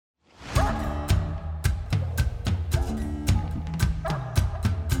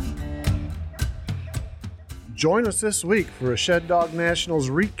Join us this week for a Shed Dog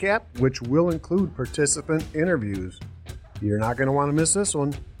Nationals recap, which will include participant interviews. You're not going to want to miss this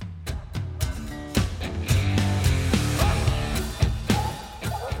one.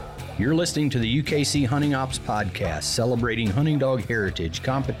 You're listening to the UKC Hunting Ops Podcast, celebrating hunting dog heritage,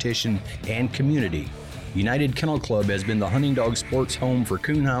 competition, and community. United Kennel Club has been the hunting dog sports home for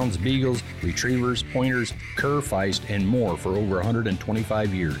coonhounds, beagles, retrievers, pointers, cur, feist, and more for over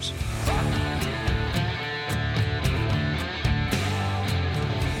 125 years.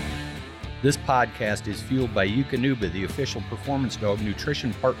 This podcast is fueled by Eukanuba, the official performance dog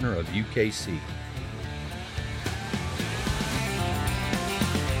nutrition partner of UKC.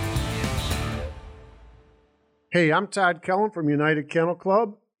 Hey, I'm Todd Kellam from United Kennel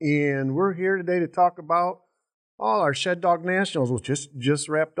Club, and we're here today to talk about all our Shed Dog Nationals, which just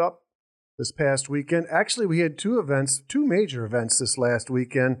wrapped up this past weekend. Actually, we had two major events this last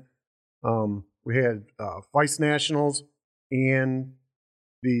weekend. We had Feist Nationals and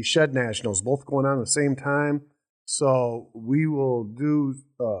the Shed Nationals, both going on at the same time. So we will do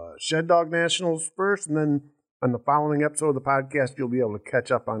Shed Dog Nationals first, and then on the following episode of the podcast, you'll be able to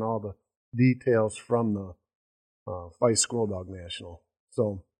catch up on all the details from the Feist Squirrel Dog National.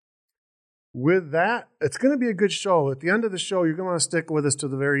 So with that, it's going to be a good show. At the end of the show, you're going to want to stick with us to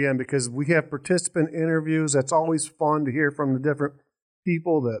the very end because we have participant interviews. That's always fun to hear from the different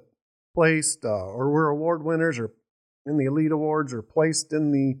people that placed or were award winners or in the Elite Awards or placed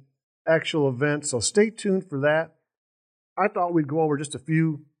in the actual event. So stay tuned for that. I thought we'd go over just a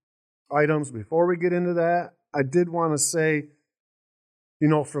few items before we get into that. I did want to say, you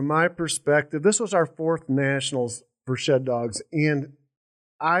know, from my perspective, this was our fourth Nationals for Shed Dogs, and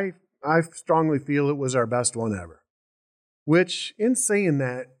I strongly feel it was our best one ever. Which, in saying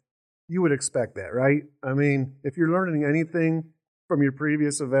that, you would expect that, right? I mean, if you're learning anything from your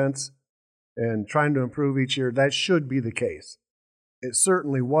previous events and trying to improve each year, that should be the case. It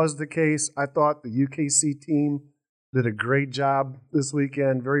certainly was the case. I thought the UKC team did a great job this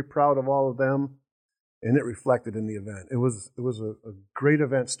weekend. Very proud of all of them. And it reflected in the event. It was a great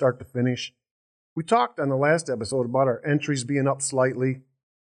event start to finish. We talked on the last episode about our entries being up slightly.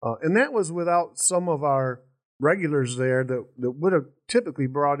 And that was without some of our regulars there that would have typically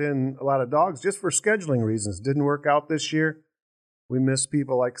brought in a lot of dogs just for scheduling reasons. Didn't work out this year. We missed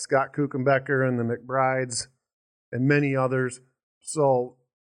people like Scott Kuchenbecker and the McBrides and many others. So,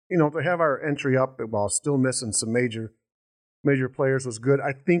 you know, to have our entry up while still missing some major players was good.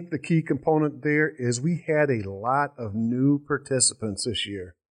 I think the key component there is we had a lot of new participants this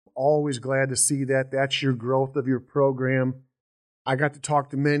year. Always glad to see that. That's your growth of your program. I got to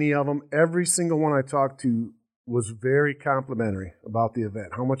talk to many of them. Every single one I talked to was very complimentary about the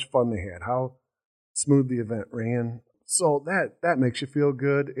event, how much fun they had, how smooth the event ran. So that makes you feel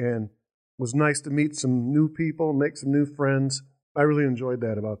good, and it was nice to meet some new people, make some new friends. I really enjoyed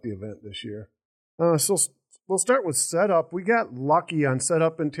that about the event this year. So we'll start with setup. We got lucky on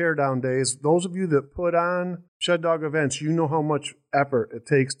setup and teardown days. Those of you that put on Shed Dog events, you know how much effort it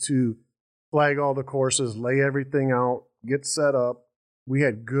takes to flag all the courses, lay everything out, get set up. We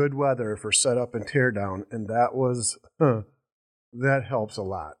had good weather for setup and teardown, and that helps a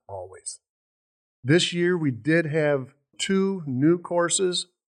lot always. This year we did have 2 new courses.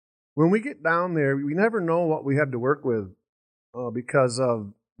 When we get down there, we never know what we have to work with because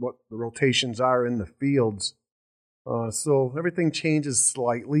of what the rotations are in the fields. So everything changes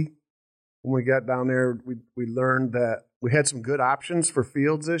slightly. When we got down there, we learned that we had some good options for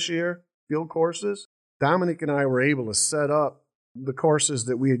fields this year, field courses. Domenick and I were able to set up the courses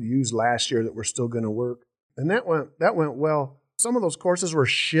that we had used last year that were still going to work. And that went well. Some of those courses were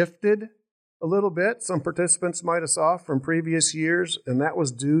shifted a little bit. Some participants might have saw from previous years, and that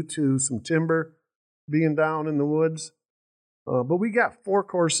was due to some timber being down in the woods. But we got 4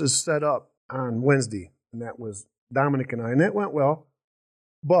 courses set up on Wednesday, and that was Domenick and I, and that went well.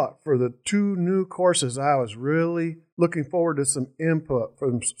 But for the 2 new courses, I was really looking forward to some input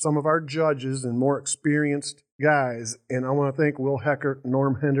from some of our judges and more experienced guys. And I want to thank Will Heckert,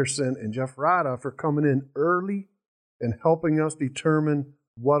 Norm Henderson, and Jeff Rada for coming in early and helping us determine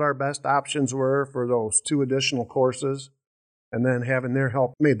what our best options were for those 2 additional courses. And then having their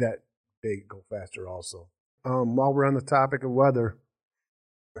help made that day go faster also. While we're on the topic of weather,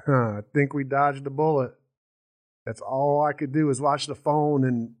 I think we dodged a bullet. That's all I could do is watch the phone,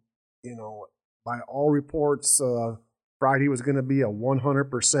 and, you know, by all reports, Friday was going to be a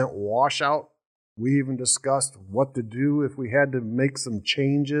 100% washout. We even discussed what to do if we had to make some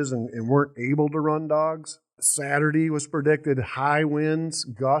changes and weren't able to run dogs. Saturday was predicted high wind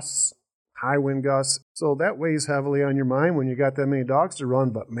gusts. So that weighs heavily on your mind when you got that many dogs to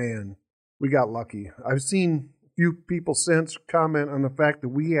run, but man, we got lucky. I've seen a few people since comment on the fact that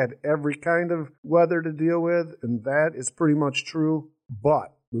we had every kind of weather to deal with, and that is pretty much true,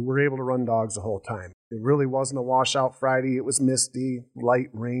 but we were able to run dogs the whole time. It really wasn't a washout Friday. It was misty, light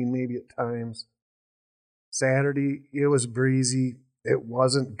rain maybe at times. Saturday, it was breezy. It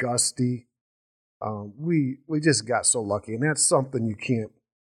wasn't gusty. We just got so lucky, and that's something you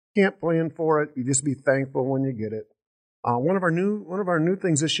can't plan for it. You just be thankful when you get it. One of our new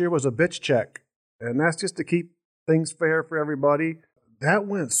things this year was a bitch check, and that's just to keep things fair for everybody. That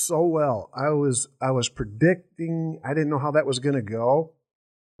went so well. I was predicting. I didn't know how that was going to go.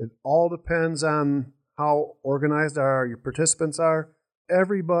 It all depends on how organized your participants are.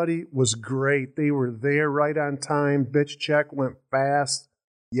 Everybody was great. They were there right on time. Bitch check went fast.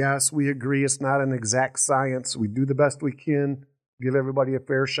 Yes, we agree it's not an exact science. We do the best we can, give everybody a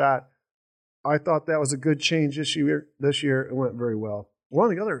fair shot. I thought that was a good change this year. It went very well. One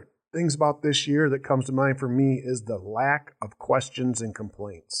of the other things about this year that comes to mind for me is the lack of questions and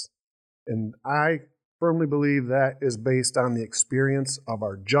complaints. And I firmly believe that is based on the experience of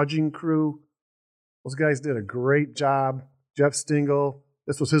our judging crew. Those guys did a great job. Jeff Stingle,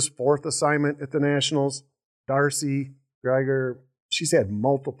 this was his 4th assignment at the Nationals. Darcy Geiger, she's had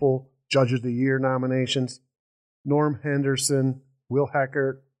multiple Judge of the Year nominations. Norm Henderson, Will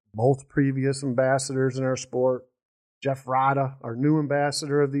Heckert, both previous ambassadors in our sport. Jeff Rada, our new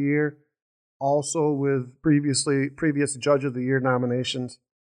ambassador of the year, also with previous Judge of the Year nominations.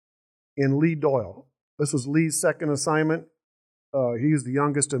 And Lee Doyle. This was Lee's 2nd assignment. He's the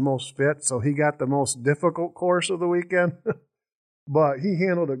youngest and most fit, so he got the most difficult course of the weekend. But he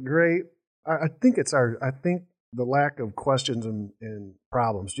handled it great. I think the lack of questions and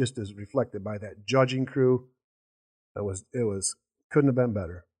problems just is reflected by that judging crew. It was couldn't have been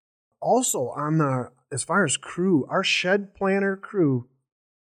better. Also as far as crew, our shed planner crew,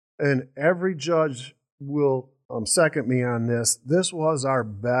 and every judge will second me on this. This was our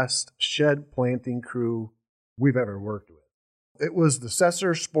best shed planting crew we've ever worked with. It was the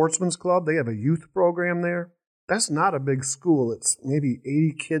Sesser Sportsman's Club. They have a youth program there. That's not a big school. It's maybe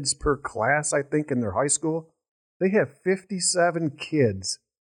 80 kids per class, I think, in their high school. They have 57 kids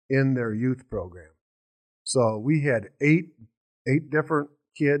in their youth program. So we had eight different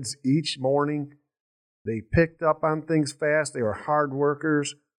kids each morning. They picked up on things fast. They were hard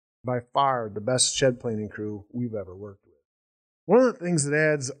workers. By far the best shed planting crew we've ever worked with. One of the things that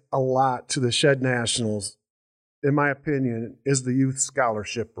adds a lot to the Shed Nationals, in my opinion, is the youth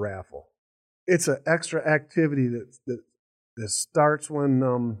scholarship raffle. It's an extra activity that starts when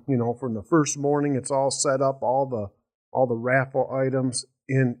from the first morning. It's all set up, all the raffle items,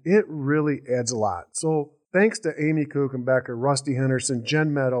 and it really adds a lot. So thanks to Amy Kuchenbecker, Rusty Henderson,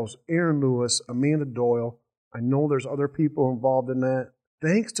 Jen Meadows, Aaron Lewis, Amanda Doyle. I know there's other people involved in that.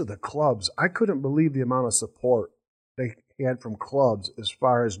 Thanks to the clubs, I couldn't believe the amount of support they had from clubs as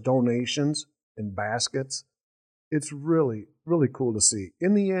far as donations and baskets. It's really, really cool to see.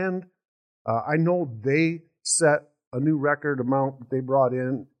 In the end, I know they set a new record amount that they brought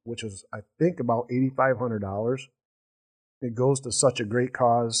in, which was, I think, about $8,500. It goes to such a great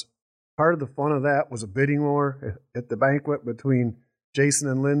cause. Part of the fun of that was a bidding war at the banquet between Jason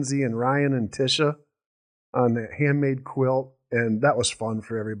and Lindsay and Ryan and Tisha on the handmade quilt. And that was fun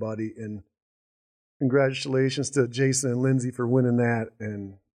for everybody. And congratulations to Jason and Lindsay for winning that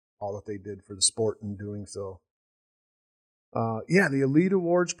and all that they did for the sport in doing so. The Elite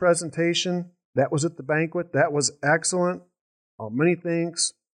Awards presentation, that was at the banquet. That was excellent. Many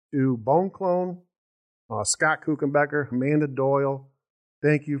thanks to Bone Clone, Scott Kuchenbecker, Amanda Doyle.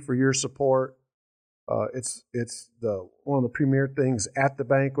 Thank you for your support. It's one of the premier things at the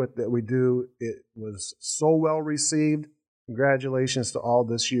banquet that we do. It was so well received. Congratulations to all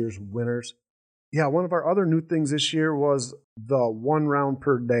this year's winners. Yeah, one of our other new things this year was the 1 round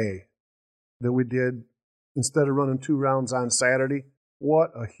per day that we did instead of running 2 rounds on Saturday.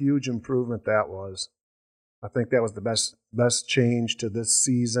 What a huge improvement that was. I think that was the best change to this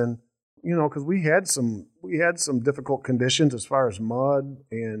season. Because we had some difficult conditions as far as mud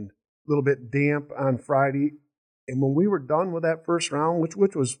and a little bit damp on Friday. And when we were done with that first round,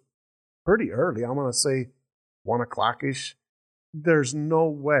 which was pretty early, I'm going to say 1 o'clock-ish, there's no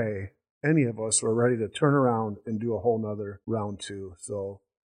way any of us were ready to turn around and do a whole nother round 2. So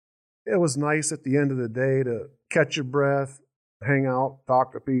it was nice at the end of the day to catch your breath, hang out,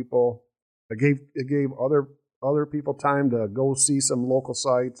 talk to people. It gave other people time to go see some local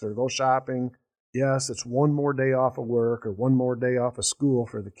sites or go shopping. Yes, it's one more day off of work or one more day off of school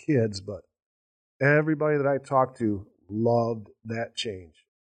for the kids, but everybody that I talked to loved that change,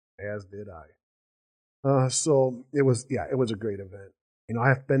 as did I. So it was a great event.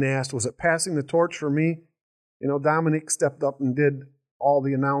 I've been asked, was it passing the torch for me? Domenick stepped up and did all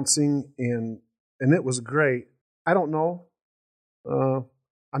the announcing, and it was great. I don't know.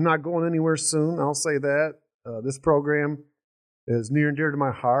 I'm not going anywhere soon, I'll say that. This program is near and dear to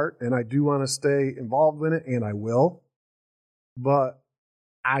my heart, and I do want to stay involved in it, and I will. But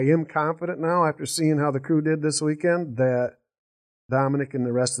I am confident now, after seeing how the crew did this weekend, that Domenick and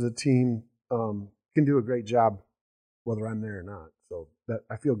the rest of the team can do a great job, whether I'm there or not. So that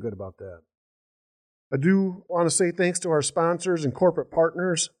I feel good about that. I do want to say thanks to our sponsors and corporate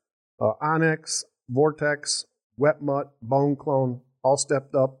partners, Onyx, Vortex, Wet Mutt, Bone Clone, all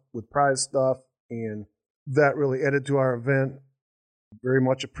stepped up with prize stuff, and that really added to our event. Very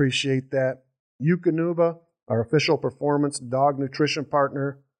much appreciate that. Eukanuba, our official performance dog nutrition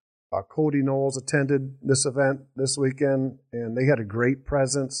partner. Cody Knowles attended this event this weekend, and they had a great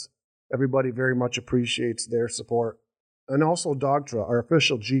presence. Everybody very much appreciates their support. And also Dogtra, our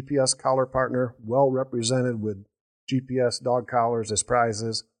official GPS collar partner, well represented with GPS dog collars as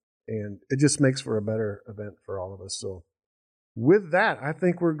prizes, and it just makes for a better event for all of us. So with that, I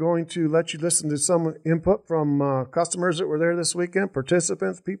think we're going to let you listen to some input from customers that were there this weekend,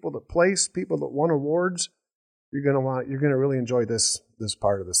 participants, people that placed, people that won awards. You're going to really enjoy this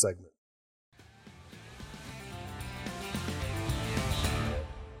part of the segment.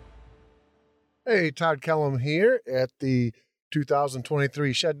 Hey, Todd Kellam here at the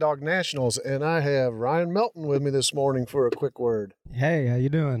 2023 Shed Dog Nationals, and I have Ryan Melton with me this morning for a quick word. Hey, how you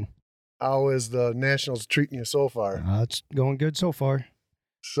doing? How is the Nationals treating you so far? It's going good so far.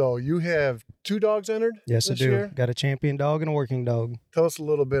 So you have 2 dogs entered? Yes, I do. Year? Got a champion dog and a working dog. Tell us a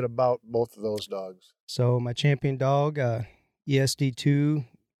little bit about both of those dogs. So my champion dog, ESD2,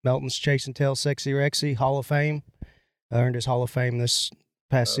 Melton's Chase and Tail Sexy Rexy, Hall of Fame. Earned his Hall of Fame this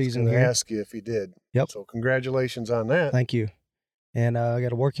past season here. I was going to ask you if he did. Yep. So congratulations on that. Thank you. And I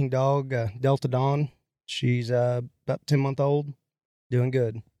got a working dog, Delta Dawn. She's about 10-month old, doing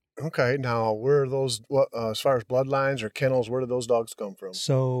good. Okay, now where are those, as far as bloodlines or kennels, where do those dogs come from?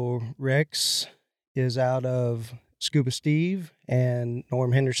 So Rex is out of Scuba Steve and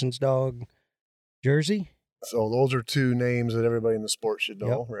Norm Henderson's dog, Jersey. So those are 2 names that everybody in the sport should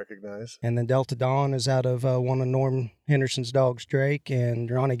know, recognize. And then Delta Dawn is out of one of Norm Henderson's dogs, Drake,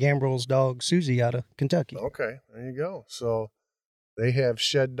 and Ronnie Gambrell's dog, Susie, out of Kentucky. Okay, there you go. So they have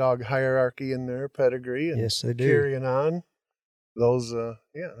shed dog hierarchy in their pedigree. And yes, they do. Carrying on. Those,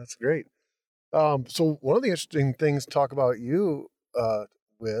 that's great. So one of the interesting things to talk about you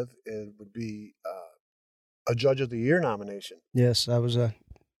would be a Judge of the Year nomination. Yes, I was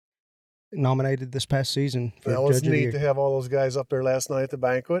nominated this past season for That was Judge of the neat Year. to have all those guys up there last night at the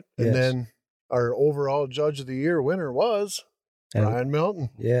banquet. And Yes. then our overall Judge of the Year winner was Ryan Melton.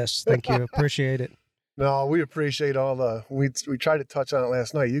 Yes, thank you. Appreciate it. No, we appreciate we tried to touch on it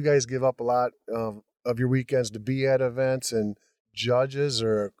last night. You guys give up a lot of your weekends to be at events, and judges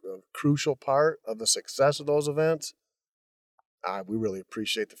are a crucial part of the success of those events. We really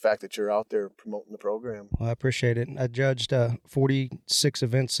appreciate the fact that you're out there promoting the program. Well, I appreciate it. I judged 46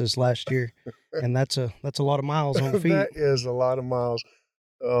 events this last year, and that's a lot of miles on feet. That is a lot of miles.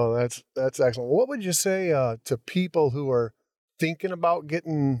 Oh, that's excellent. What would you say to people who are thinking about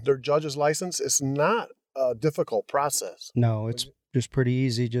getting their judge's license? It's not a difficult process. No, it's just pretty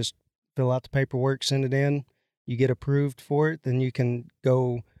easy. Just fill out the paperwork, send it in. You get approved for it, then you can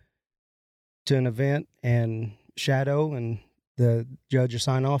go to an event and shadow, and the judge will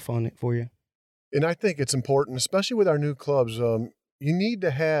sign off on it for you. And I think it's important, especially with our new clubs, you need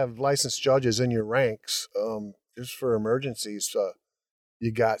to have licensed judges in your ranks just for emergencies.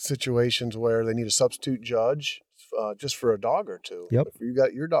 You got situations where they need a substitute judge just for a dog or two. Yep. If you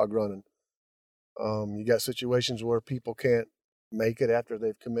got your dog running. You got situations where people can't make it after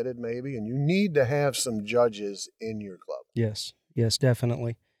they've committed maybe, and you need to have some judges in your club. Yes,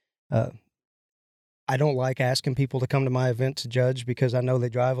 definitely. I don't like asking people to come to my event to judge because I know they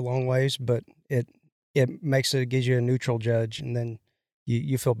drive a long ways, but it gives you a neutral judge, and then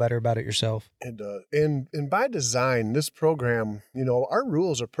you feel better about it yourself. And by design, this program, our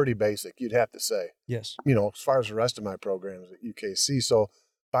rules are pretty basic, you'd have to say. Yes. As far as the rest of my programs at UKC. So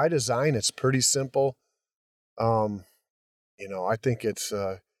by design, it's pretty simple. I think it's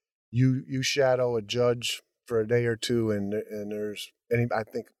you shadow a judge for a day or two, and I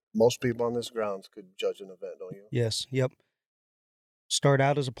think most people on this grounds could judge an event, don't you? Yes. Yep. Start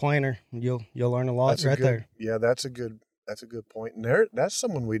out as a planner. You'll learn a lot there. Yeah, that's a good point. And that's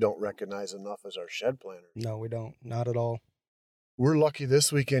someone we don't recognize enough as our shed planner. No, we don't. Not at all. We're lucky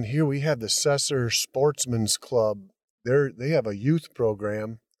this weekend here. We have the Cesar Sportsman's Club. They have a youth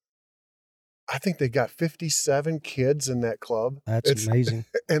program. I think they got 57 kids in that club. That's amazing.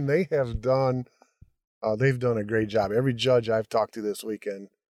 And they have done, they've done a great job. Every judge I've talked to this weekend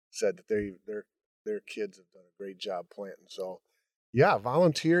said that their kids have done a great job planting. So, yeah,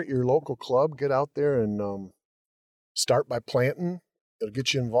 volunteer at your local club. Get out there and start by planting. It'll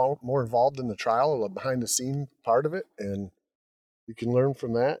get you more involved in the trial or the behind-the-scene part of it, and you can learn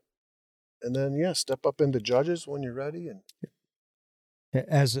from that. And then, yeah, step up into judges when you're ready. And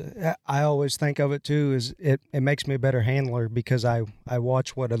as I always think of it too, is it makes me a better handler because I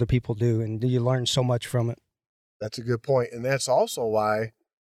watch what other people do, and you learn so much from it. That's a good point, and that's also why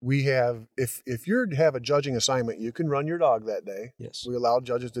we have, if you have a judging assignment, you can run your dog that day. Yes. We allow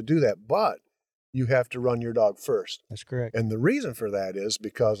judges to do that, but you have to run your dog first. That's correct. And the reason for that is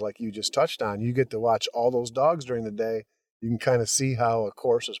because, like you just touched on, you get to watch all those dogs during the day. You can kind of see how a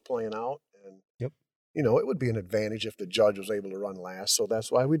course is playing out. And, yep. You know, it would be an advantage if the judge was able to run last. So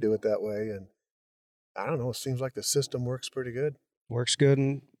that's why we do it that way. And I don't know, it seems like the system works pretty good. Works good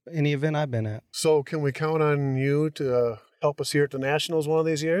in any event I've been at. So can we count on you to help us here at the Nationals one of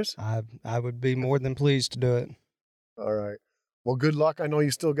these years? I would be more than pleased to do it. All right. Well, good luck. I know you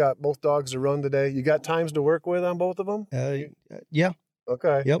still got both dogs to run today. You got times to work with on both of them? Yeah.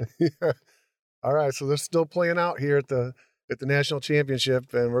 Okay. Yep. All right. So they're still playing out here at the National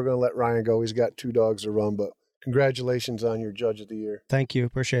Championship, and we're going to let Ryan go. He's got 2 dogs to run, but congratulations on your Judge of the Year. Thank you.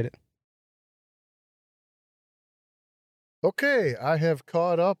 Appreciate it. Okay, I have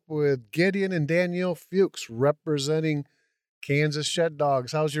caught up with Gideon and Danielle Fuchs representing Kansas Shed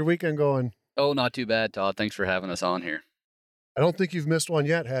Dogs. How's your weekend going? Oh, not too bad, Todd. Thanks for having us on here. I don't think you've missed one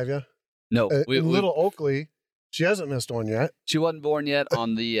yet, have you? No. Little Oakley, she hasn't missed one yet. She wasn't born yet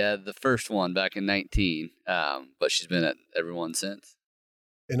on the first one back in 19, but she's been at every one since.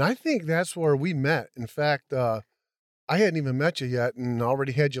 And I think that's where we met. In fact, I hadn't even met you yet and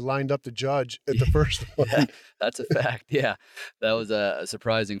already had you lined up to judge at the first one. Yeah, that's a fact. Yeah, that was a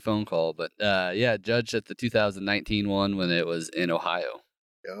surprising phone call. But yeah, judged at the 2019 one when it was in Ohio.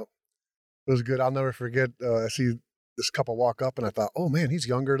 Yeah, it was good. I'll never forget. I see this couple walk up and I thought, oh man, he's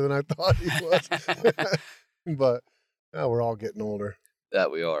younger than I thought he was. But now we're all getting older.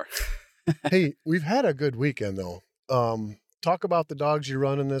 That we are. Hey, we've had a good weekend though. Talk about the dogs you're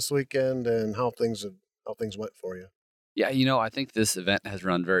running this weekend and how things went for you. Yeah, I think this event has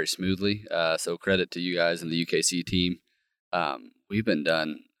run very smoothly. So credit to you guys and the UKC team. We've been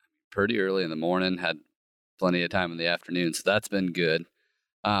done pretty early in the morning, had plenty of time in the afternoon, so that's been good.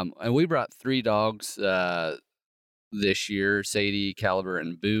 And we brought 3 dogs this year, Sadie, Caliber,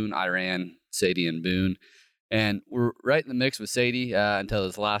 and Boone. I ran Sadie and Boone. And we're right in the mix with Sadie until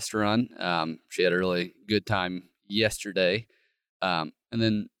this last run. She had a really good time yesterday. And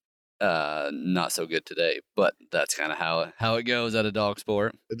then not so good today, but that's kind of how it goes at a dog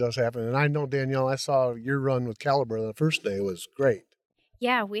sport. It does happen. And I know, Danielle, I saw your run with Caliber the first day was great.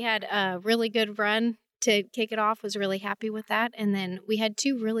 Yeah, we had a really good run to kick it off. Was really happy with that. And then we had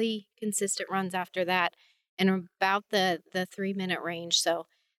 2 really consistent runs after that and about the 3-minute range. So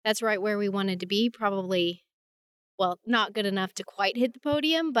that's right where we wanted to be. Probably, well, not good enough to quite hit the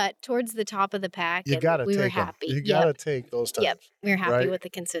podium, but towards the top of the pack. You got to we take were them. happy. You got to take those times. Yep, we were happy right? with the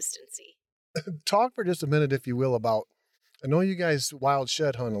consistency. Talk for just a minute, if you will, about, I know you guys wild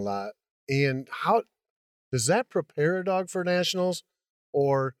shed hunt a lot, and how does that prepare a dog for nationals,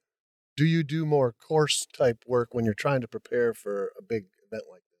 or do you do more course type work when you're trying to prepare for a big event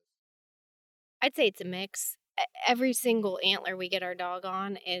like this? I'd say it's a mix. Every single antler we get our dog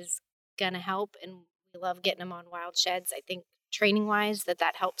on is going to help, and we love getting them on wild sheds. I think training-wise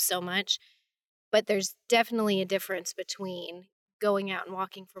that helps so much. But there's definitely a difference between going out and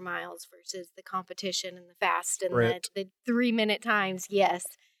walking for miles versus the competition and the fast and the 3-minute times, yes.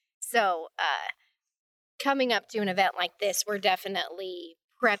 So coming up to an event like this, we're definitely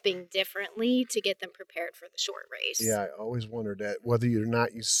prepping differently to get them prepared for the short race. Yeah, I always wondered that, whether or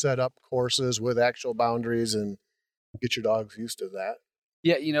not you set up courses with actual boundaries and get your dogs used to that.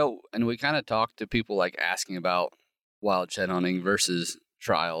 Yeah, and we kind of talked to people like asking about wild shed hunting versus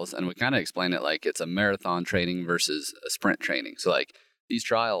trials, and we kind of explain it like it's a marathon training versus a sprint training. So like these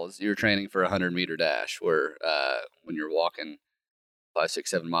trials, you're training for a 100-meter dash, where when you're walking 5, 6,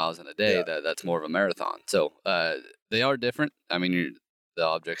 7 miles in a day, that's more of a marathon. So they are different. I mean, the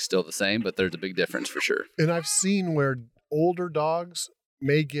object's still the same, but there's a big difference for sure. And I've seen where older dogs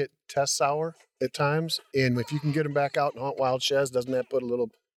may get test sour at times, and if you can get them back out and hunt wild sheds, doesn't that put a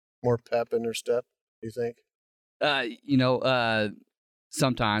little more pep in their step, do you think?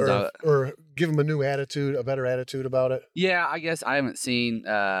 Sometimes. Or give them a better attitude about it? Yeah, I guess I haven't seen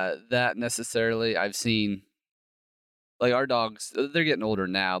that necessarily. I've seen like our dogs, they're getting older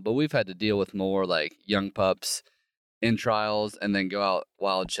now, but we've had to deal with more like young pups in trials and then go out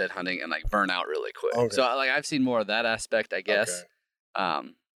wild shed hunting and like burn out really quick. Okay. So like I've seen more of that aspect, I guess. Okay.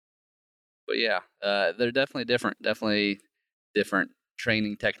 But yeah, they're definitely different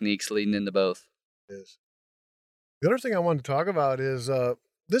training techniques leading into both. It is. The other thing I wanted to talk about is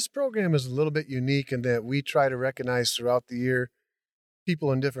this program is a little bit unique in that we try to recognize throughout the year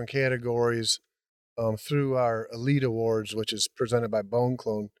people in different categories through our Elite Awards, which is presented by Bone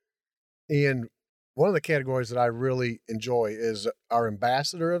Clone. And one of the categories that I really enjoy is our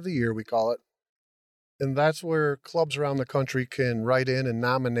Ambassador of the Year, we call it. And that's where clubs around the country can write in and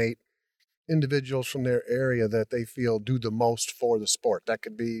nominate individuals from their area that they feel do the most for the sport. That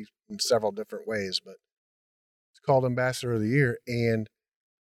could be in several different ways, but it's called Ambassador of the Year. And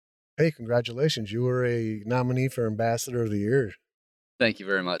hey, congratulations. You were a nominee for Ambassador of the Year. Thank you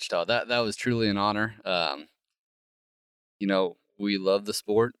very much, Todd. That was truly an honor. We love the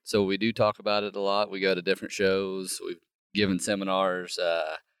sport, so we do talk about it a lot. We go to different shows. We've given seminars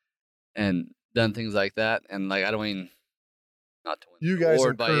and done things like that. And like I don't mean not to win You the guys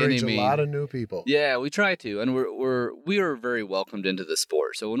award by any encourage a means. lot of new people. Yeah, we try to, and we are very welcomed into the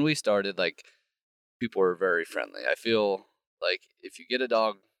sport. So when we started, like people were very friendly. I feel like if you get a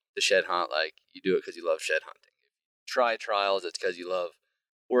dog to shed hunt, like you do it because you love shed hunting. If you try trials, it's because you love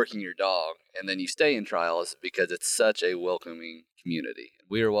working your dog, and then you stay in trials because it's such a welcoming community.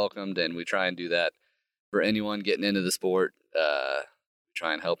 We are welcomed, and we try and do that for anyone getting into the sport. We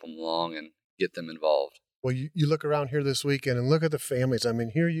try and help them along and get them involved. Well, you look around here this weekend and look at the families. I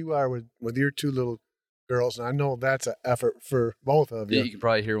mean, here you are with your two little girls, and I know that's an effort for both of you. Yeah, you can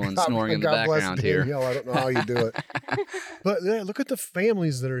probably hear one snoring in the God bless background here. Danielle. I don't know how you do it. But yeah, look at the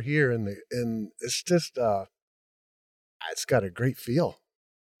families that are here, and it's just it's got a great feel.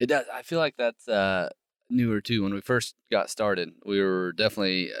 It does. I feel like that's newer too. When we first got started, we were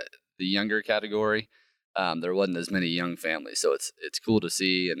definitely the younger category. There wasn't as many young families, so it's cool to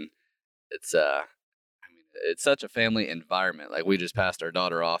see, and it's it's such a family environment. Like we just passed our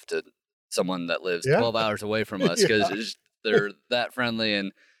daughter off to someone that lives 12 hours away from us because they're that friendly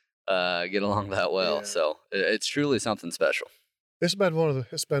and get along that well. Yeah. So it's truly something special. It's been one of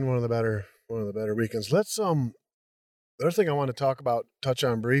the better weekends. Let's the other thing I want to touch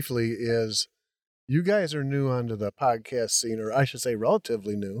on briefly is you guys are new onto the podcast scene, or I should say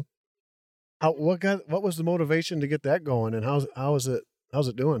relatively new. What was the motivation to get that going, and how's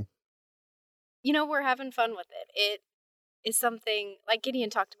it doing? We're having fun with it. It is something like Gideon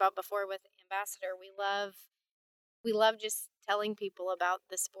talked about before with Ambassador. We love just telling people about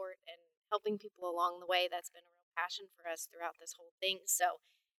the sport and helping people along the way. That's been a real passion for us throughout this whole thing. So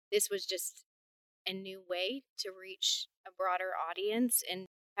this was just a new way to reach a broader audience and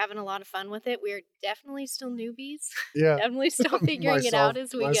having a lot of fun with it. We're definitely still newbies. Yeah. Definitely still figuring it out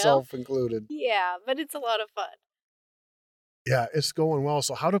as we go. Myself included. Yeah, but it's a lot of fun. Yeah, it's going well.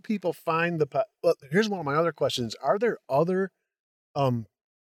 So how do people find well, here's one of my other questions. Are there other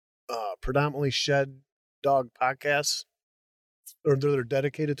predominantly shed dog podcasts or they're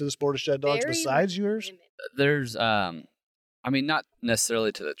dedicated to the sport of shed dogs besides yours? There's not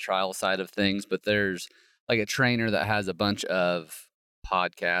necessarily to the trial side of things, but there's like a trainer that has a bunch of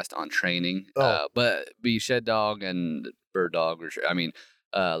podcasts on training, but be shed dog and bird dog,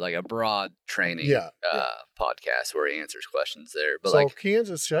 like a broad training podcast where he answers questions there. But so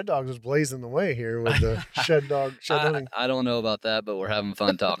Kansas Shed Dogs is blazing the way here with the shed hunting. I don't know about that, but we're having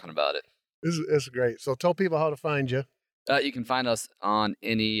fun talking about it. It's great. So tell people how to find you. You can find us on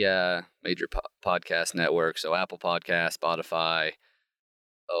any major podcast network. So Apple Podcast, Spotify.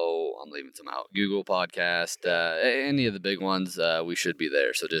 I'm leaving some out. Google Podcast, any of the big ones, we should be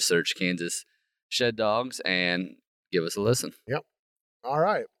there. So just search Kansas Shed Dogs and give us a listen. Yep. All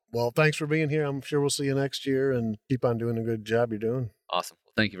right. Well, thanks for being here. I'm sure we'll see you next year and keep on doing a good job you're doing. Awesome.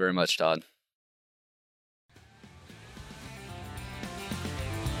 Well, thank you very much, Todd.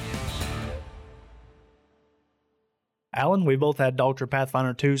 Alan, we both had Dog Trip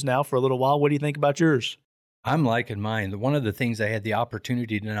Pathfinder 2s now for a little while. What do you think about yours? I'm liking mine. One of the things I had the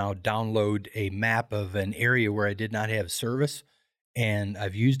opportunity to now download a map of an area where I did not have service, and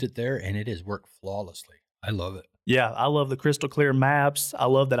I've used it there, and it has worked flawlessly. I love it. Yeah, I love the crystal clear maps. I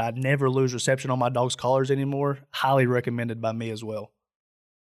love that I never lose reception on my dog's collars anymore. Highly recommended by me as well.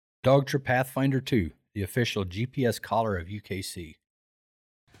 Dog Trip Pathfinder 2, the official GPS collar of UKC.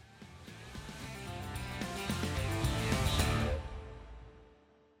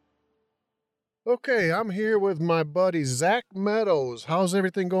 Okay, I'm here with my buddy Zach Meadows. How's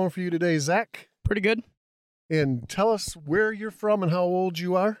everything going for you today, Zach? Pretty good. And tell us where you're from and how old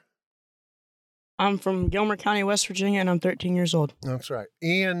you are. I'm from Gilmer County, West Virginia, and I'm 13 years old. That's right.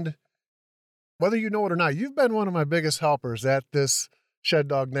 And whether you know it or not, you've been one of my biggest helpers at this Shed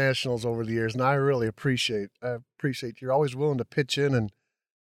Dog Nationals over the years, and I really appreciate you're always willing to pitch in and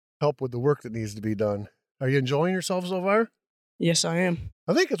help with the work that needs to be done. Are you enjoying yourself so far? Yes, I am.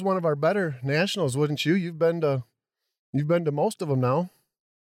 I think it's one of our better nationals, wouldn't you? You've been to most of them now.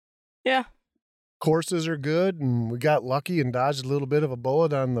 Yeah. Courses are good, and we got lucky and dodged a little bit of a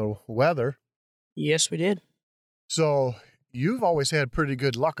bullet on the weather. Yes, we did. So you've always had pretty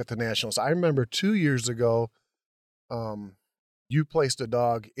good luck at the nationals. I remember 2 years ago, you placed a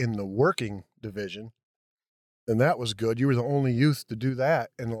dog in the working division, and that was good. You were the only youth to do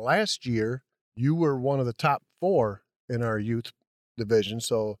that. And last year, you were one of the top 4 in our youth division,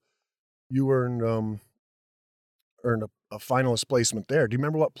 so you earned a finalist placement there. Do you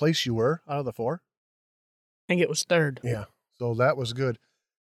remember what place you were out of the 4? I think it was 3rd. Yeah, so that was good.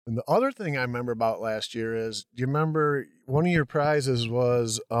 And the other thing I remember about last year is, do you remember one of your prizes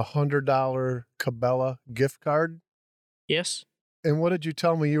was a $100 Cabela gift card? Yes. And what did you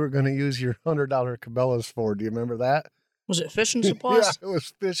tell me you were going to use your $100 Cabela's for? Do you remember that? Was it fishing supplies? Yeah, it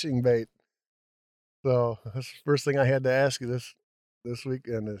was fishing bait. So that's the first thing I had to ask you this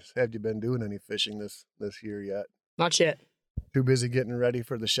weekend is, have you been doing any fishing this year yet? Not yet. Too busy getting ready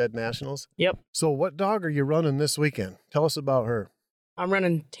for the Shed Nationals? Yep. So what dog are you running this weekend? Tell us about her. I'm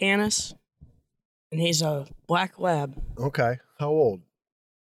running Tanis, and he's a black lab. Okay. How old?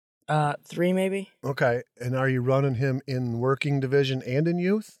 3 maybe. Okay. And are you running him in working division and in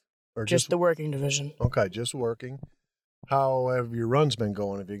youth? Or Just the working division. Okay, just working. How have your runs been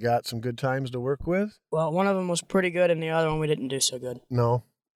going? Have you got some good times to work with? Well, one of them was pretty good, and the other one we didn't do so good. No.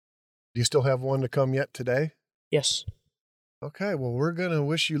 Do you still have one to come yet today? Yes. Okay, well, we're gonna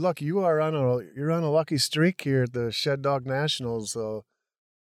wish you luck. You're on a lucky streak here at the Shed Dog Nationals. So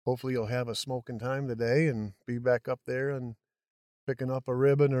hopefully you'll have a smoking time today and be back up there and picking up a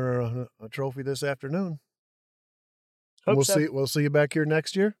ribbon or a trophy this afternoon. Hope so. We'll see you back here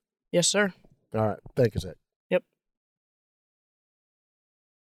next year. Yes, sir. All right, thank you, Zach. Yep.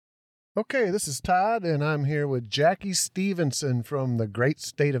 Okay, this is Todd, and I'm here with Jackie Stevenson from the great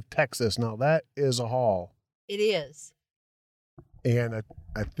state of Texas. Now that is a haul. It is. And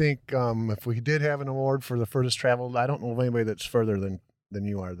I think if we did have an award for the furthest traveled, I don't know of anybody that's further than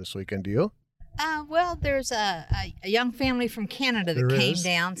you are this weekend. Do you? Well, there's a young family from Canada that came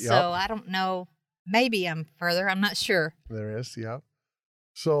down, Yep. so I don't know. Maybe I'm further. I'm not sure. There is, yeah.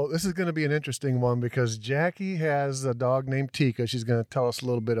 So this is going to be an interesting one because Jackie has a dog named Tika she's going to tell us a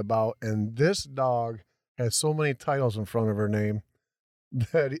little bit about. And this dog has so many titles in front of her name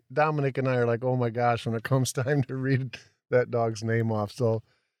that Domenick and I are like, oh my gosh, when it comes time to read that dog's name off. So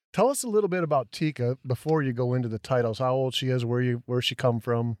tell us a little bit about Tika before you go into the titles, how old she is, where she come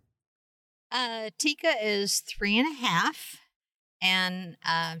from. Tika is 3.5, and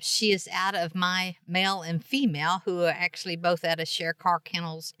she is out of my male and female, who are actually both out of Share Car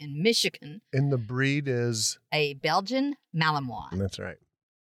Kennels in Michigan. And the breed is? A Belgian Malinois. That's right.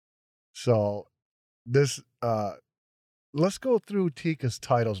 So this, let's go through Tika's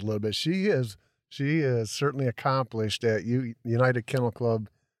titles a little bit. She is certainly accomplished at United Kennel Club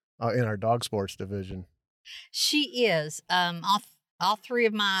in our dog sports division. She is. All 3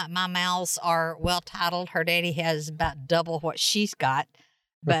 of my males are well titled. Her daddy has about double what she's got,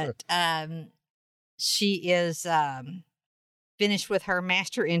 but she is finished with her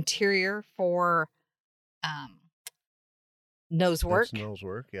master interior for nose work. That's nose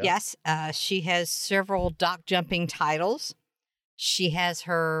work, yeah. Yes, she has several dock jumping titles. She has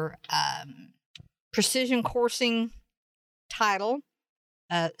her precision coursing title,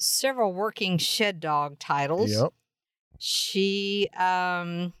 several working shed dog titles. Yep. She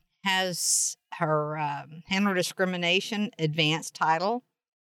has her handler discrimination advanced title.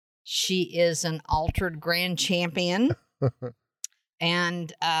 She is an altered grand champion.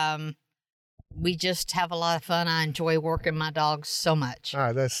 And we just have a lot of fun. I enjoy working my dogs so much.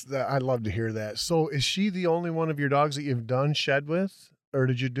 All right, I'd love to hear that. So is she the only one of your dogs that you've done shed with? Or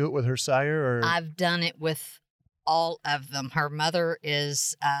did you do it with her sire? Or I've done it with all of them. Her mother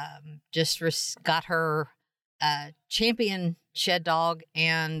is got her champion shed dog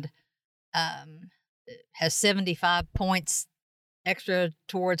and has 75 points extra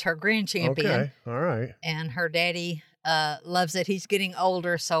towards her grand champion. Okay, all right. And her daddy loves it. He's getting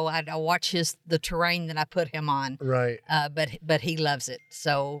older, so I watch the terrain that I put him on. Right. But he loves it.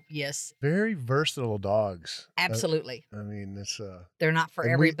 So yes. Very versatile dogs. Absolutely. I mean, it's they're not for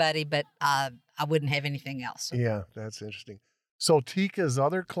everybody, but I wouldn't have anything else. Yeah, that's interesting. So Tika's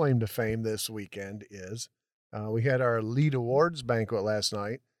other claim to fame this weekend is we had our lead awards banquet last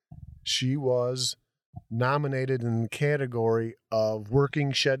night, she was nominated in the category of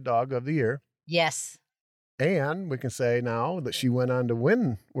Working Shed Dog of the Year. Yes, And we can say now that she went on to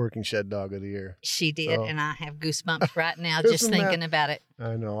win Working Shed Dog of the Year. she did, So- and I have goosebumps right now just Isn't that- thinking about it.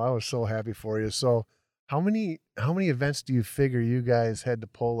 I know. I was so happy for you. So how many events do you figure you guys had to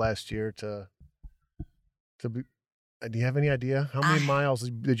pull last year to be, do you have any idea? How many miles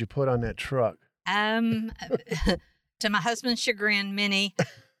did you put on that truck? To my husband's chagrin, Minnie,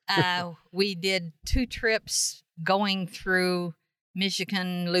 we did 2 trips going through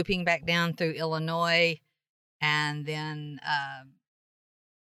Michigan, looping back down through Illinois, and then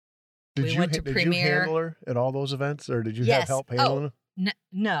we went to Did Premier. you handle her at all those events, or did you have Yes. help handling her?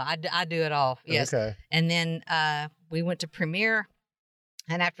 No, I do it all. Yes. Okay. And then we went to Premier,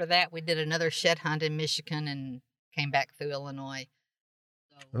 and after that, we did another shed hunt in Michigan and came back through Illinois.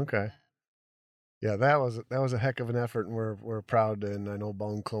 So, Okay. Yeah, that was a heck of an effort, and we're proud. And I know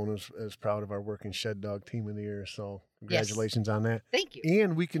Bone Clone is proud of our Working Shed Dog Team of the Year. So congratulations on that. Thank you.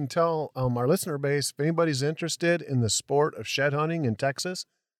 And we can tell our listener base, if anybody's interested in the sport of shed hunting in Texas,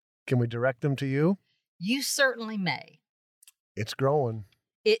 can we direct them to you? You certainly may. It's growing.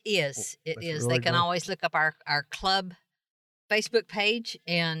 It is. It It's is. really They can good. always look up our club Facebook page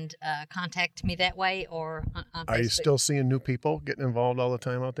and contact me that way or on Are you Facebook. still seeing new people getting involved all the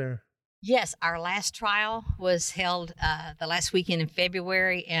time out there? Yes, our last trial was held the last weekend in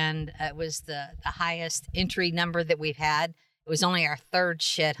February, and it was the highest entry number that we've had. It was only our 3rd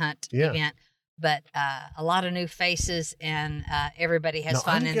shed hunt event, but a lot of new faces, and everybody has Now,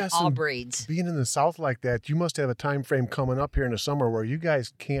 fun I'm in guessing all breeds. Being in the South like that, you must have a time frame coming up here in the summer where you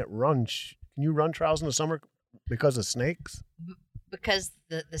guys can't run. Can you run trials in the summer because of snakes? Because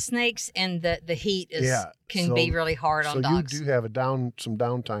the snakes and the heat can so- be really hard on dogs. So you do have some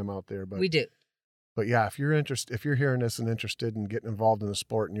downtime out there, but We do. But yeah, if you're hearing this and interested in getting involved in the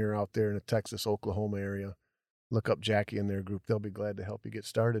sport, and you're out there in the Texas, Oklahoma area, look up Jackie and their group. They'll be glad to help you get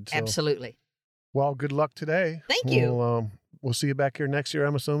started. So, Absolutely. well, good luck today. Thank you. We'll see you back here next year,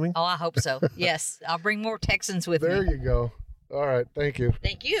 I'm assuming. Oh, I hope so. Yes, I'll bring more Texans with There me. you go. All right, thank you.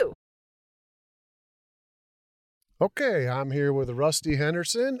 Thank you. Okay, I'm here with Rusty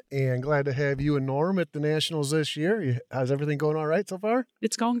Henderson, and glad to have you and Norm at the Nationals this year. How's everything going all right so far?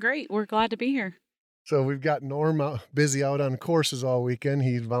 It's going great. We're glad to be here. So we've got Norm busy out on courses all weekend.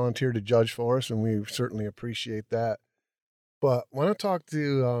 He's volunteered to judge for us, and we certainly appreciate that. But I want to talk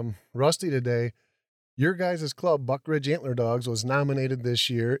to Rusty today. Your guys' club, Buck Ridge Antler Dogs, was nominated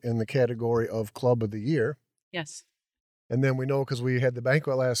this year in the category of Club of the Year. Yes. And then we know, because we had the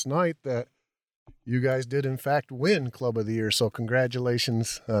banquet last night, that you guys did, in fact, win Club of the Year. So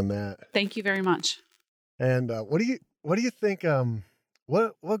congratulations on that. Thank you very much. And what do you think?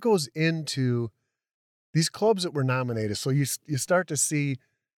 What goes into these clubs that were nominated? So you start to see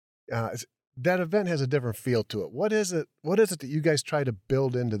that event has a different feel to it. What is it that you guys try to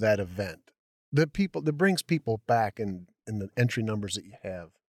build into that event that brings people back in the entry numbers that you have?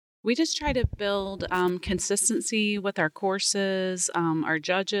 We just try to build consistency with our courses, our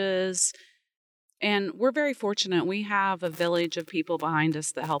judges, and we're very fortunate. We have a village of people behind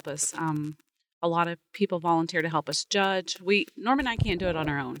us that help us. A lot of people volunteer to help us judge. Norm and I can't do it on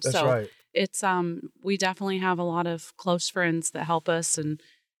our own. That's so right. It's we definitely have a lot of close friends that help us, and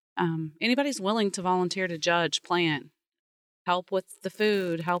anybody's willing to volunteer to judge, plant, help with the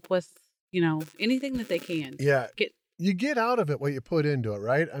food, help with anything that they can. Yeah, you get out of it what you put into it,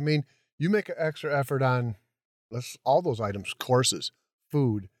 right? I mean, you make an extra effort on all those items, courses,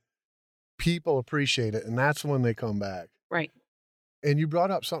 food. People appreciate it, and that's when they come back. Right. And you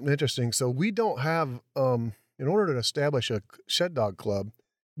brought up something interesting. So we don't have, in order to establish a shed dog club,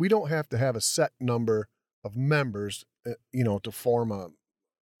 we don't have to have a set number of members, to form a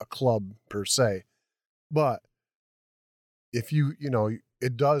club per se. But if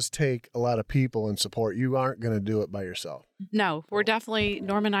it does take a lot of people and support. You aren't going to do it by yourself. No, we're definitely,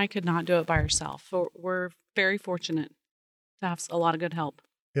 Norm and I could not do it by ourselves. We're very fortunate to have a lot of good help.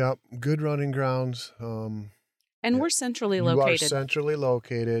 Yep. Good running grounds. And we're centrally You located. are centrally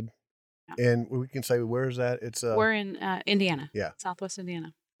located. Yeah. And we can say, where is that? It's We're in Indiana. Yeah. Southwest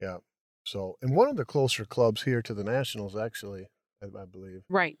Indiana. Yeah. So, and one of the closer clubs here to the Nationals, actually, I believe.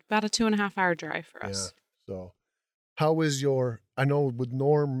 Right. About a 2.5 hour drive for us. Yeah. So, how is I know with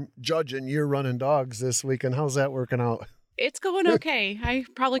Norm judging, you're running dogs this weekend. How's that working out? It's going okay. I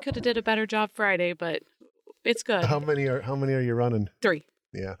probably could have did a better job Friday, but it's good. How many are you running? 3.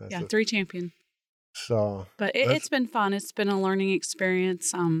 Yeah. 3 champion. So, but it's been fun. It's been a learning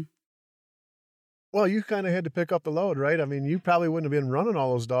experience. Well, you kind of had to pick up the load, right? I mean, you probably wouldn't have been running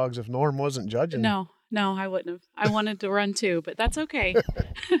all those dogs if Norm wasn't judging. No, No, I wouldn't have. I wanted to run too, but that's okay.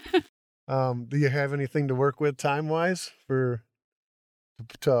 Do you have anything to work with time-wise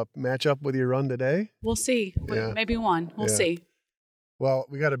to match up with your run today? We'll see. Yeah. Maybe one. We'll see. Well,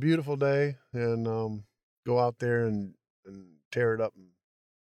 we got a beautiful day, and go out there and tear it up.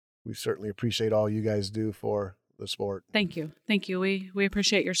 We certainly appreciate all you guys do for the sport. Thank you. Thank you. We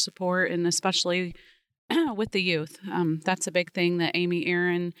appreciate your support, and especially with the youth. That's a big thing that Amy,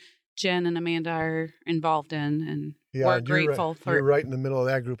 Aaron, Jen, and Amanda are involved in, and we're grateful for. You're right in the middle of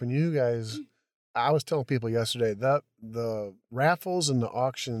that group, and you guys. I was telling people yesterday that the raffles and the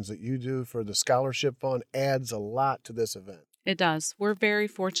auctions that you do for the scholarship fund adds a lot to this event. It does. We're very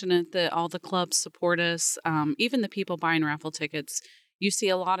fortunate that all the clubs support us. Even the people buying raffle tickets, you see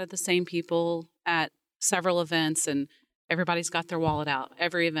a lot of the same people at several events, and everybody's got their wallet out.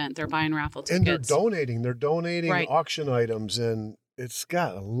 Every event, they're buying raffle tickets. And they're donating. They're donating right. auction items, and it's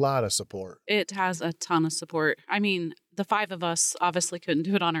got a lot of support. It has a ton of support. I mean, the 5 of us obviously couldn't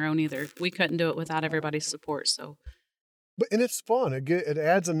do it on our own either. We couldn't do it without everybody's support. And it's fun. It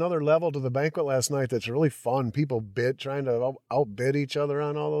adds another level to the banquet last night. That's really fun. People trying to outbid each other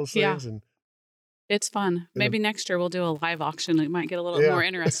on all those things, and it's fun. Maybe next year we'll do a live auction. It might get a little more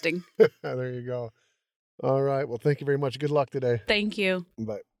interesting. There you go. All right. Well, thank you very much. Good luck today. Thank you.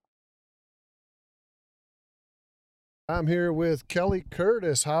 Bye. I'm here with Kelly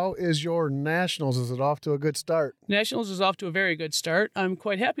Curtis. How is your Nationals? Is it off to a good start? Nationals is off to a very good start. I'm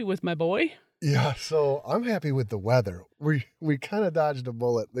quite happy with my boy. Yeah, so I'm happy with the weather. We kind of dodged a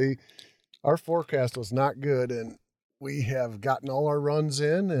bullet. Our forecast was not good, and we have gotten all our runs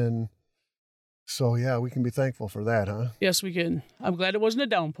in, and so yeah, we can be thankful for that, huh? Yes, we can. I'm glad it wasn't a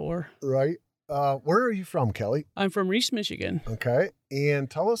downpour. Right. Where are you from, Kelly? I'm from Reese, Michigan. Okay, and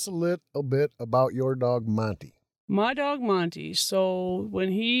tell us a little bit about your dog, Monty. My dog, Monty. So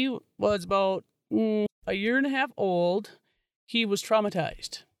when he was about a year and a half old, he was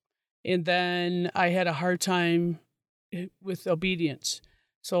traumatized. And then I had a hard time with obedience.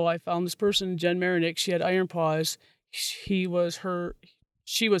 So I found this person, Jen Marinick. She had iron paws. She was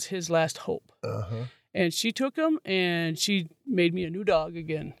his last hope. Uh-huh. And she took him, and she made me a new dog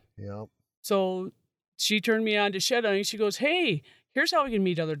again. Yep. So she turned me on to shed hunting. She goes, "Hey, here's how we can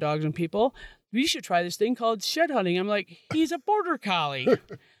meet other dogs and people. We should try this thing called shed hunting." I'm like, he's a border collie.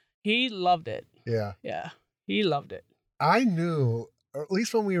 He loved it. Yeah. Yeah. He loved it. I knew, or at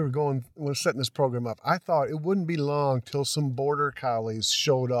least when we were setting this program up, I thought it wouldn't be long till some border collies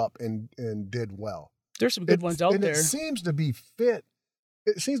showed up and did well. There's some good ones out there. It seems to be fit.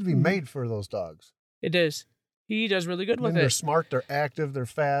 It seems to be made for those dogs. It is. He does really good with it. They're smart. They're active. They're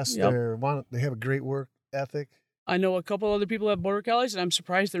fast. Yep. They have a great work ethic. I know a couple other people have border collies, and I'm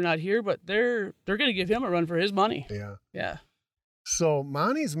surprised they're not here, but they're going to give him a run for his money. Yeah. Yeah. So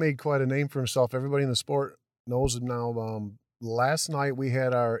Monty's made quite a name for himself. Everybody in the sport knows him now. Last night we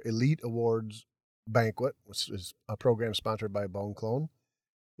had our Elite Awards banquet, which is a program sponsored by Bone Clone,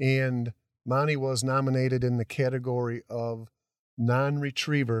 and Monty was nominated in the category of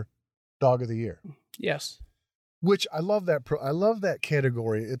non-retriever dog of the year. Yes. Which I love that. I love that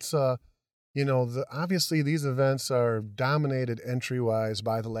category. It's obviously these events are dominated entry-wise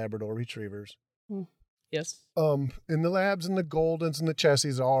by the Labrador Retrievers. Yes. And the Labs and the Goldens and the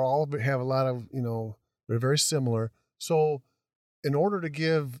Chessies all have a lot of, they're very similar. So in order to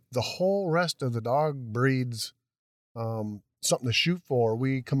give the whole rest of the dog breeds something to shoot for,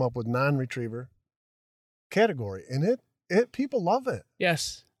 we come up with non-retriever category. And people love it.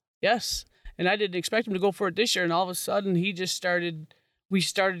 Yes. Yes. And I didn't expect him to go for it this year. And all of a sudden we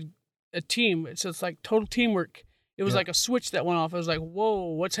started a team. So it's like total teamwork. It was like a switch that went off. I was like,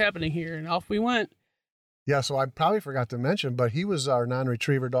 whoa, what's happening here? And off we went. Yeah, so I probably forgot to mention, but he was our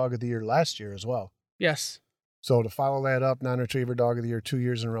non-retriever dog of the year last year as well. Yes. So to follow that up, non-retriever dog of the year 2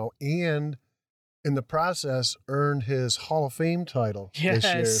 years in a row, and in the process earned his Hall of Fame title this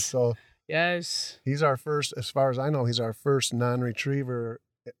year. So yes, he's our first, as far as I know, he's our first non-retriever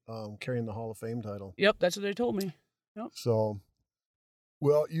carrying the Hall of Fame title. Yep, that's what they told me. Yep. So,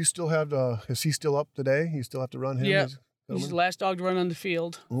 well, you still have is he still up today? You still have to run him? Yeah. He's the last dog to run on the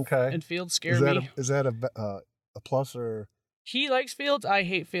field. Okay. And fields scare me. Is that a plus or? He likes fields. I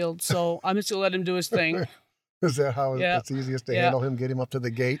hate fields. So I'm just going to let him do his thing. Is that how it's easiest to handle him? Get him up to the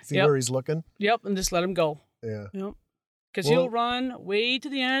gate, see where he's looking? Yep. And just let him go. Yeah. Yep. Because he'll run way to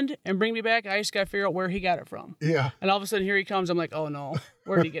the end and bring me back. I just got to figure out where he got it from. Yeah. And all of a sudden, here he comes. I'm like, oh no,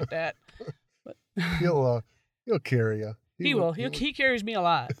 where did he get that? But he'll carry you. He will. He carries me a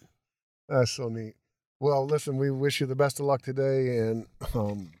lot. That's so neat. Well, listen, we wish you the best of luck today, and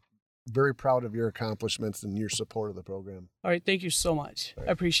very proud of your accomplishments and your support of the program. All right. Thank you so much. Right.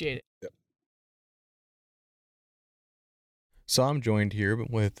 I appreciate it. Yep. So I'm joined here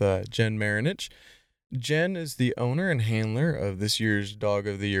with Jen Marinich. Jen is the owner and handler of this year's Dog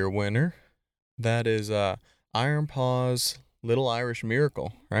of the Year winner. That is Iron Paw's Little Irish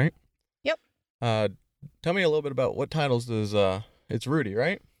Miracle, right? Yep. Tell me a little bit about what titles does it's Rudy,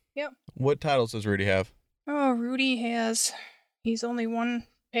 right? Yep. What titles does Rudy have? Oh, he's only one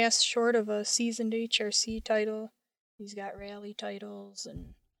pass short of a seasoned HRC title. He's got rally titles,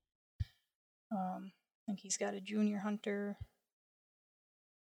 and I think he's got a junior hunter.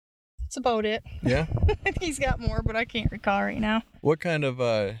 That's about it. Yeah. I think he's got more, but I can't recall right now. What kind of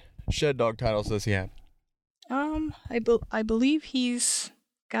shed dog titles does he have? I believe he's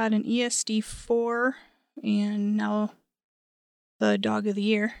got an ESD 4 and now the Dog of the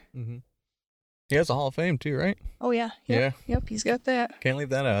Year. Mm-hmm. He has a Hall of Fame too, right? Oh yeah. Yep, yeah. Yep, he's got that. Can't leave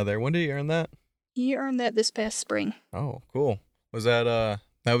that out of there. When did he earn that? He earned that this past spring. Oh, cool. Was that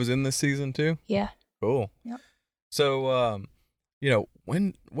that was in this season too? Yeah. Cool. Yep. So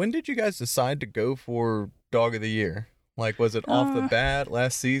when did you guys decide to go for Dog of the Year? Like, was it off the bat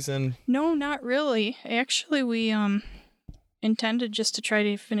last season? No, not really. Actually, we intended just to try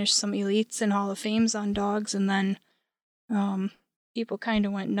to finish some elites and Hall of Fames on dogs, and then people kind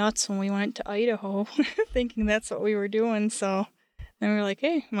of went nuts when we went to Idaho, thinking that's what we were doing. So then we were like,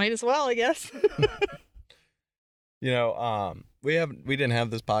 hey, might as well, I guess. We didn't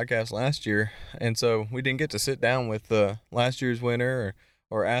have this podcast last year, and so we didn't get to sit down with last year's winner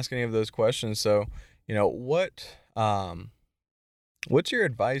or ask any of those questions. So, what's your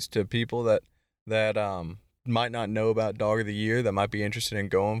advice to people that might not know about Dog of the Year, that might be interested in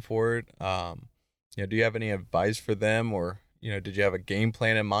going for it? Do you have any advice for them, or did you have a game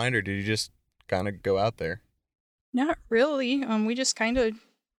plan in mind, or did you just kind of go out there? Not really. We just kind of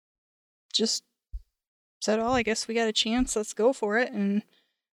just said, oh, I guess we got a chance, let's go for it. And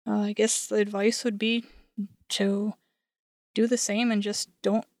I guess the advice would be to do the same and just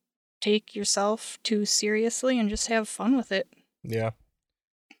don't take yourself too seriously and just have fun with it. Yeah.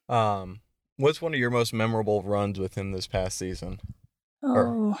 What's one of your most memorable runs with him this past season?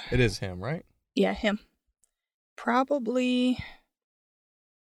 Oh. It is him, right? Yeah, him. Probably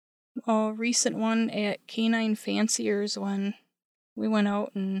a recent one at Canine Fanciers when we went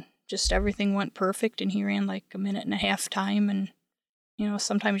out and just everything went perfect, and he ran like a minute and a half time. And,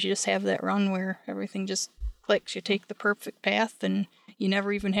 sometimes you just have that run where everything just clicks. You take the perfect path and you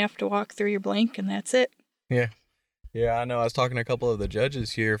never even have to walk through your blank, and that's it. Yeah. Yeah, I know. I was talking to a couple of the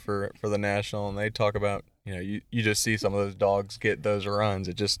judges here for the National, and they talk about, you just see some of those dogs get those runs.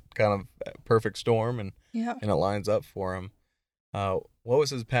 It just kind of a perfect storm, and it lines up for him. What was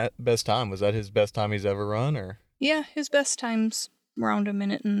his best time? Was that his best time he's ever run, or? Yeah, his best time's around a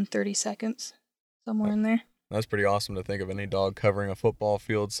minute and 30 seconds, somewhere in there. That's pretty awesome to think of any dog covering a football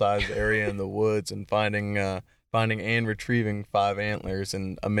field-sized area in the woods and finding and retrieving 5 antlers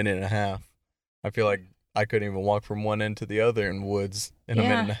in a minute and a half. I feel like I couldn't even walk from one end to the other in woods in a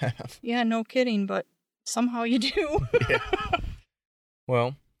minute and a half. Yeah, no kidding, but somehow you do. Yeah.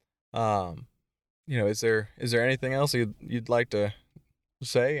 Well, is there anything else you'd like to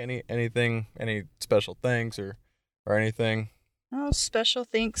say? Any special thanks or anything? Oh, special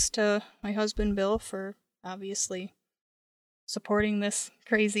thanks to my husband Bill for obviously supporting this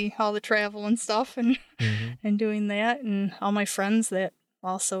crazy, all the travel and stuff, and and doing that, and all my friends that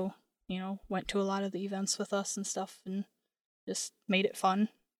also went to a lot of the events with us and stuff, and just made it fun.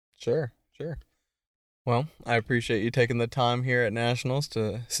 Sure. Well, I appreciate you taking the time here at Nationals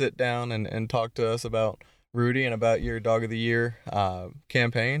to sit down and talk to us about Rudy and about your Dog of the Year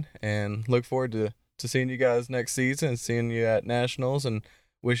campaign, and look forward to seeing you guys next season and seeing you at Nationals, and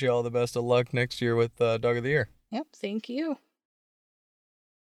wish you all the best of luck next year with Dog of the Year. Yep, thank you.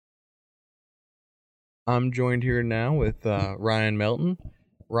 I'm joined here now with Ryan Melton.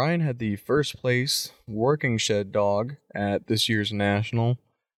 Ryan had the first place working shed dog at this year's National.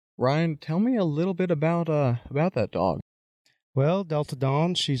 Ryan, tell me a little bit about that dog. Well, Delta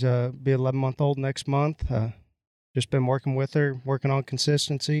Dawn, she's be 11-month-old next month. Just been working with her, working on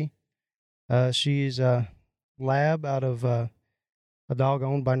consistency. She's a lab out of a dog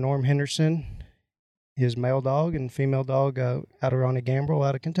owned by Norm Henderson, his male dog, and female dog out of Ronnie Gambrel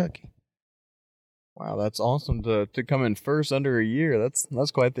out of Kentucky. Wow, that's awesome to come in first under a year.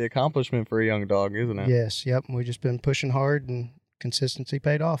 That's quite the accomplishment for a young dog, isn't it? Yes, yep. We've just been pushing hard, and consistency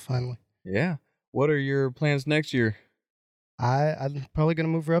paid off finally. Yeah. What are your plans next year? I'm probably going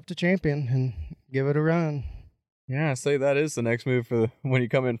to move her up to champion and give it a run. Yeah, I say that is the next move for when you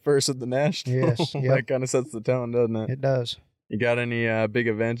come in first at the National. Yes, yep. That kind of sets the tone, doesn't it? It does. You got any big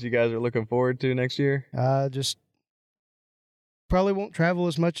events you guys are looking forward to next year? Just probably won't travel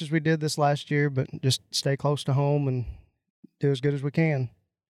as much as we did this last year, but just stay close to home and do as good as we can.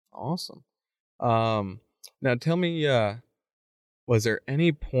 Awesome. Now tell me, was there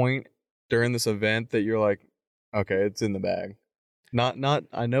any point during this event that you're like, okay, it's in the bag? Not.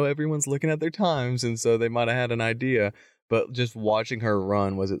 I know everyone's looking at their times, and so they might have had an idea, but just watching her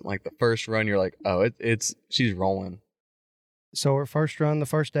run, was it like the first run you're like, oh, she's rolling? So her first run, the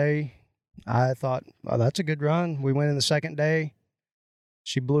first day, I thought, oh, that's a good run. We went in the second day.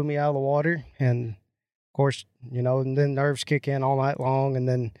 She blew me out of the water, and of course, and then nerves kick in all night long, and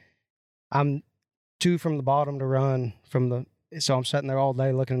then I'm 2 from the bottom to run so I'm sitting there all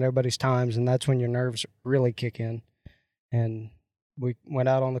day looking at everybody's times, and that's when your nerves really kick in. And we went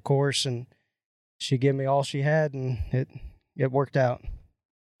out on the course, and she gave me all she had, and it worked out.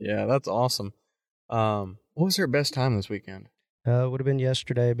 Yeah, that's awesome. What was her best time this weekend? Would have been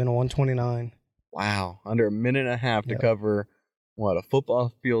yesterday, been a 1:29. Wow, under a minute and a half to cover a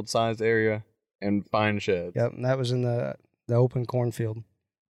football field sized area and find sheds. Yep, and that was in the open cornfield.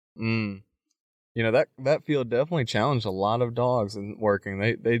 That field definitely challenged a lot of dogs in working.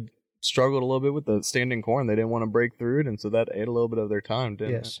 They struggled a little bit with the standing corn. They didn't want to break through it, and so that ate a little bit of their time,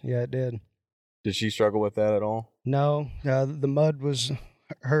 didn't it? Yes, yeah, it did. Did she struggle with that at all? No, the mud was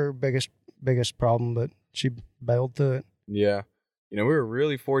her biggest problem, but she bailed through it. Yeah. We were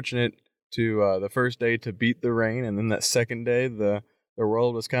really fortunate to the first day to beat the rain, and then that second day the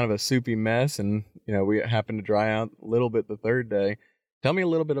world was kind of a soupy mess, and we happened to dry out a little bit the third day. Tell me a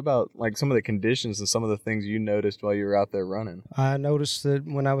little bit about like some of the conditions and some of the things you noticed while you were out there running. I noticed that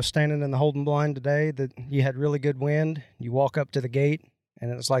when I was standing in the holding blind today that you had really good wind. You walk up to the gate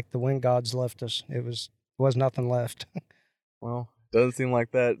and it was like the wind gods left us. It was nothing left. Well, doesn't seem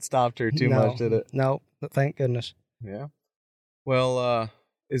like that stopped her too much, did it? No, thank goodness. Yeah. Well,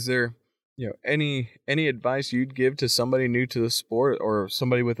 is there any advice you'd give to somebody new to the sport or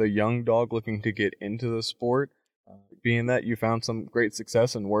somebody with a young dog looking to get into the sport? Being that you found some great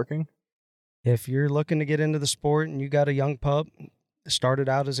success in working? If you're looking to get into the sport and you got a young pup, start it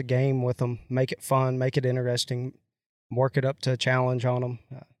out as a game with them. Make it fun, make it interesting, work it up to a challenge on them.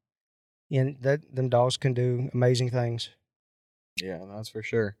 And them dogs can do amazing things. Yeah, that's for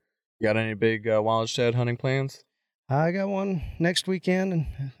sure. You got any big wild shed hunting plans? I got one next weekend,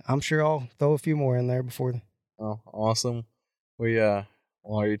 and I'm sure I'll throw a few more in there before. Oh, awesome. Are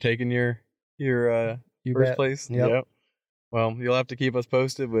you taking your You first bet. place? Yep. Well, you'll have to keep us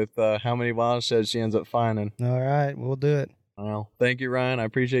posted with how many wild sheds she ends up finding. All right, we'll do it. Well, thank you, Ryan. I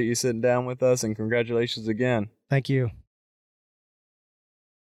appreciate you sitting down with us, and congratulations again. Thank you.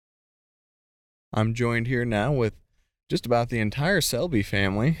 I'm joined here now with just about the entire Selby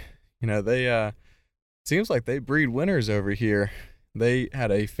family. They seems like they breed winners over here. They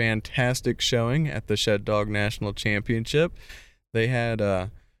had a fantastic showing at the Shed Dog National Championship. They had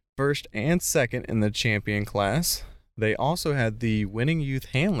first and second in the champion class. They also had the winning youth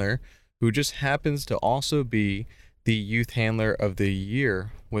handler, who just happens to also be the youth handler of the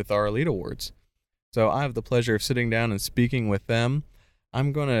year with our Elite Awards. So I have the pleasure of sitting down and speaking with them.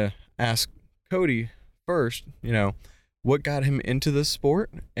 I'm going to ask Cody first, what got him into the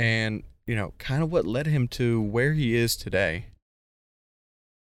sport and, kind of what led him to where he is today.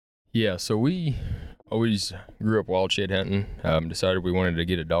 Yeah, so we always grew up wild shed hunting. Decided we wanted to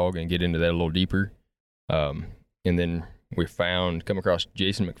get a dog and get into that a little deeper. And then we come across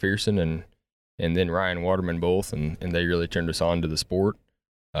Jason McPherson and then Ryan Waterman both, and they really turned us on to the sport.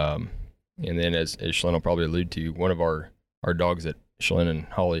 And then as Shlyn will probably allude to, one of our dogs that Shlyn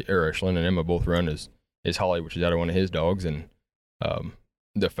and Emma both run is Holly, which is out of one of his dogs. And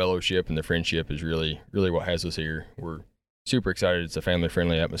the fellowship and the friendship is really, really what has us here. We're super excited. It's a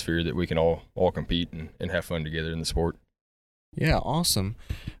family-friendly atmosphere that we can all compete and have fun together in the sport. Yeah, awesome.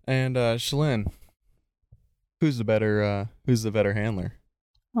 And Shlyn, who's the better handler?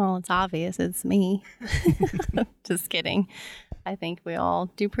 Well, it's obvious. It's me. Just kidding. I think we all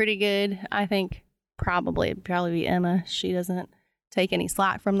do pretty good. I think it'd probably be Emma. She doesn't take any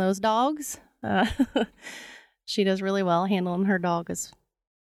slack from those dogs. She does really well. Handling her dog is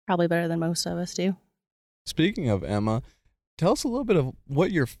probably better than most of us do. Speaking of Emma, tell us a little bit of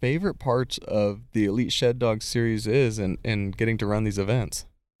what your favorite parts of the Elite Shed Dog series is and getting to run these events.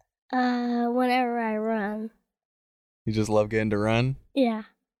 Whenever I run. You just love getting to run? Yeah.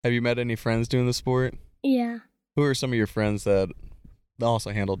 Have you met any friends doing the sport? Yeah. Who are some of your friends that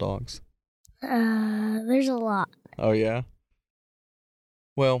also handle dogs? There's a lot. Oh, yeah?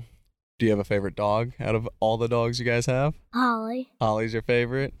 Well, do you have a favorite dog out of all the dogs you guys have? Holly. Holly's your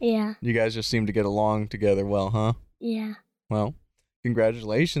favorite? Yeah. You guys just seem to get along together well, huh? Yeah. Well,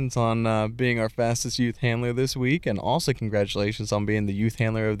 congratulations on being our fastest youth handler this week, and also congratulations on being the youth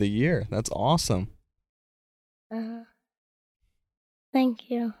handler of the year. That's awesome. Thank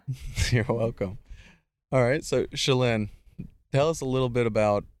you. You're welcome. All right. So, Shalyn, tell us a little bit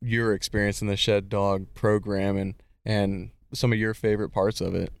about your experience in the Shed Dog program and some of your favorite parts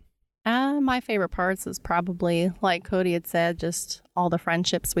of it. My favorite parts is probably, like Cody had said, just all the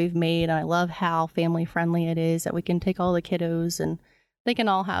friendships we've made. I love how family friendly it is, that we can take all the kiddos and they can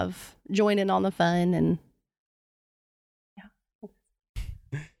all join in on the fun. And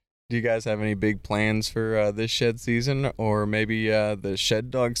do you guys have any big plans for this shed season, or maybe the Shed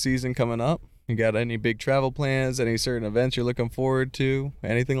Dog season coming up? You got any big travel plans, any certain events you're looking forward to,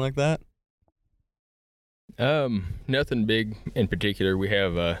 anything like that? Nothing big in particular.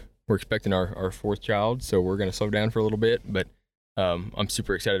 We're expecting our fourth child, so we're going to slow down for a little bit, but I'm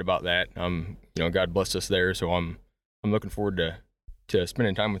super excited about that. God blessed us there, so I'm looking forward to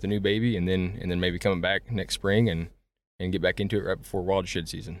spending time with the new baby, and then maybe coming back next spring and get back into it right before wild shed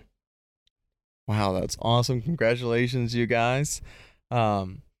season. Wow, that's awesome. Congratulations, you guys.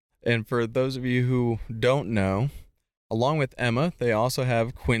 And for those of you who don't know, along with Emma, they also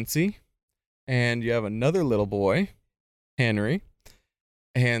have Quincy, and you have another little boy, Henry.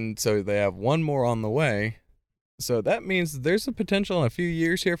 And so they have one more on the way. So that means there's a potential in a few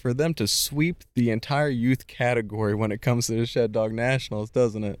years here for them to sweep the entire youth category when it comes to the Shed Dog Nationals,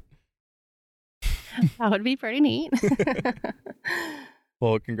 doesn't it? that would be pretty neat.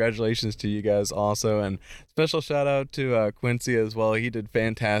 Well, congratulations to you guys also. And special shout out to Quincy as well. He did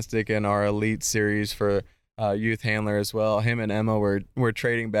fantastic in our Elite Series for youth handler as well. Him and Emma were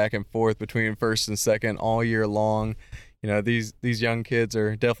trading back and forth between first and second all year long. These young kids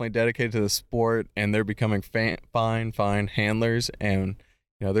are definitely dedicated to the sport, and they're becoming fine handlers, and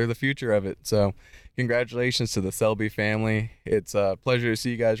they're the future of it. So congratulations to the Selby family. It's a pleasure to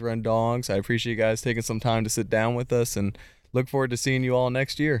see you guys run dogs. I appreciate you guys taking some time to sit down with us, and look forward to seeing you all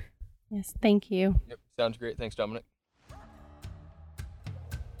next year. Yes, thank you. Yep, sounds great. Thanks, Domenick.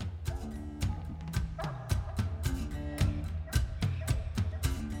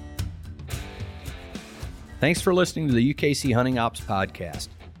 Thanks for listening to the UKC Hunting Ops Podcast.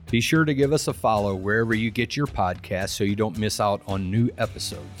 Be sure to give us a follow wherever you get your podcasts so you don't miss out on new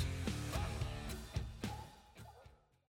episodes.